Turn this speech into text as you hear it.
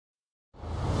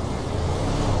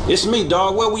It's me,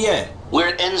 dog. Where we at? We're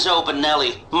at Enzo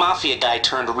Benelli, mafia guy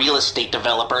turned real estate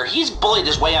developer. He's bullied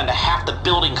his way onto half the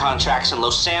building contracts in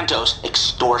Los Santos.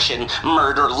 Extortion,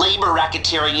 murder, labor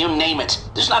racketeering, you name it.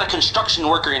 There's not a construction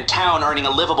worker in town earning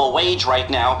a livable wage right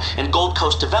now, and Gold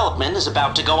Coast Development is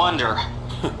about to go under.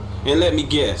 And let me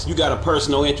guess, you got a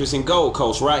personal interest in Gold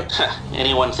Coast, right?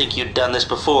 Anyone think you'd done this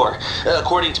before?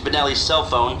 According to Benelli's cell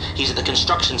phone, he's at the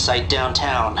construction site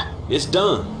downtown. It's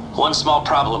done. One small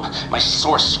problem. My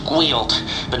source squealed.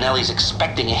 Benelli's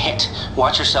expecting a hit.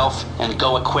 Watch yourself and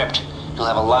go equipped. You'll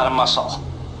have a lot of muscle.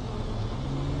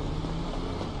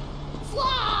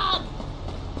 Flop!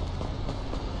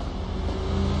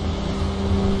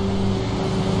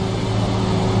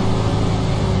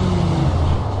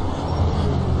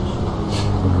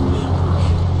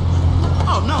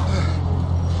 Oh no!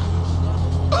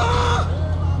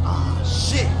 Ah,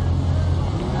 shit!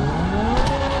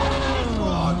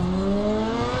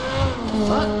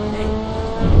 Fuck me.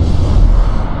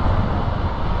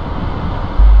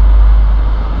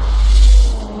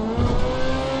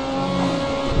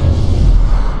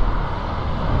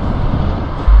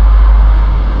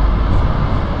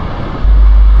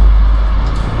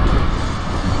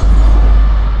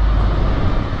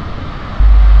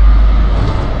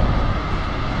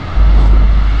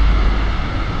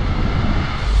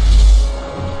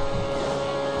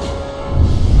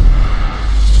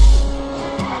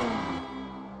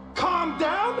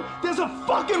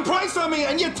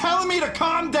 And you're telling me to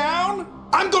calm down?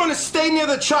 I'm going to stay near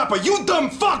the chopper. You dumb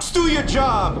fucks do your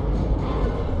job.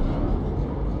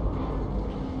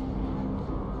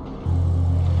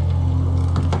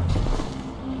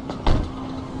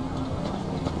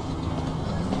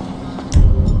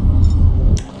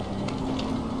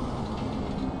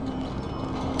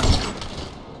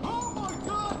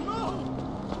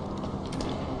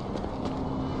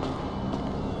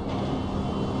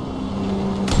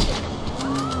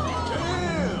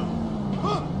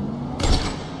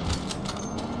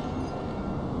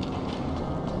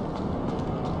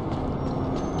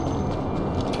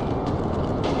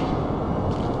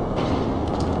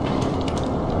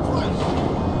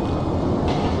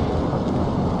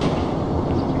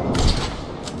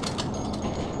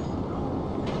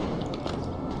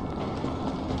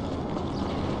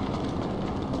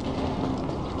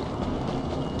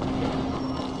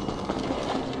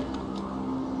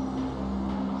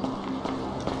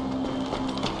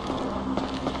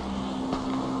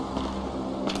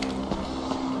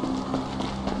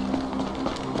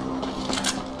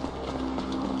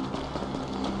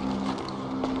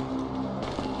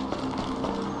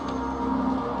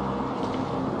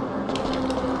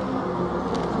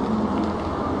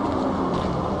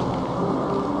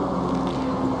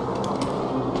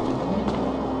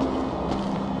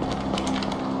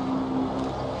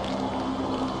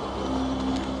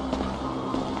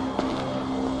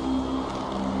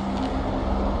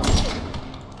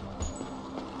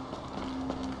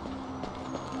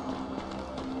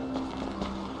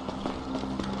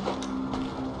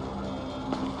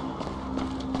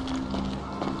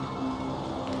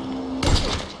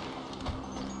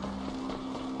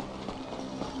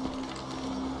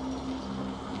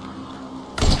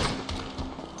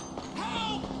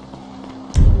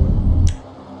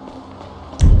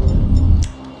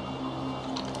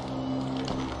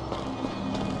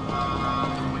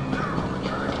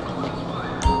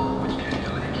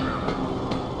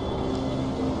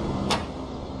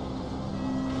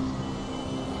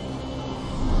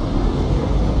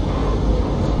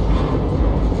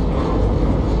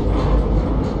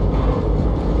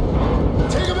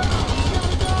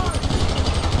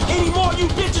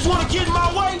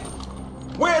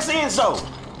 Where's Enzo?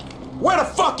 Where the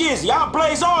fuck is he? I'll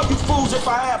blaze all you fools if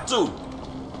I have to.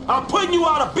 I'm putting you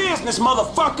out of business,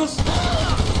 motherfuckers.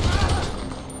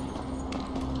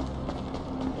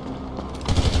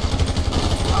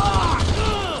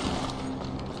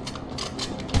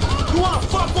 You wanna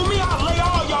fuck with me? I'll lay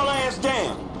all y'all ass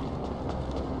down.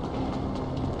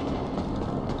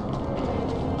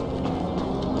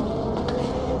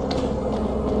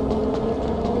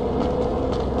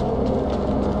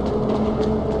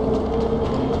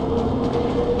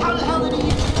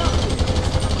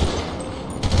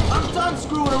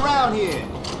 Around here.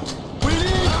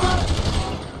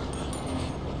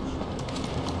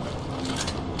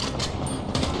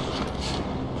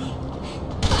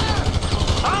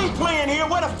 I ain't playing here.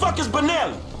 Where the fuck is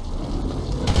Benelli?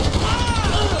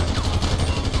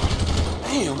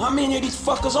 Damn, how many of these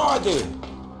fuckers are there?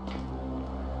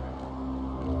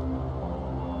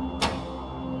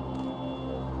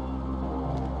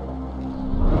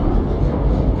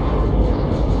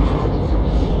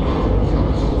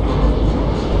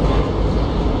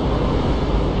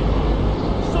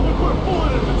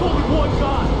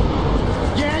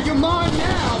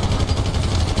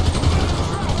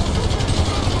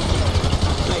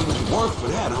 work for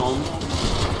that, homie.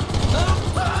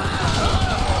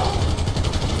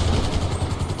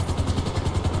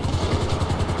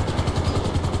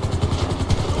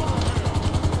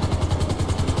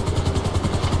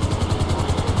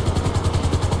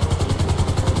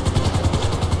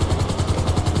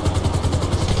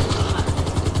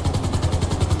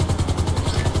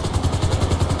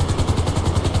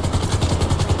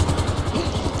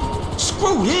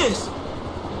 Screw this!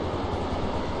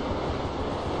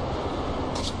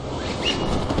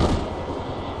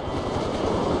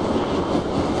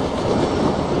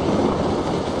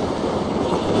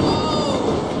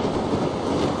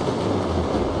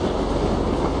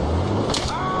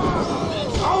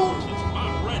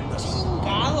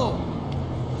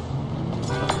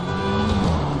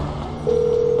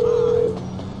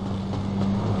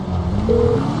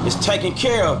 It's taken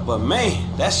care of, but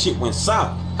man, that shit went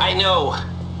south. I know.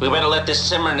 We better let this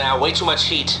simmer now. Way too much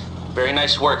heat. Very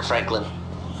nice work, Franklin.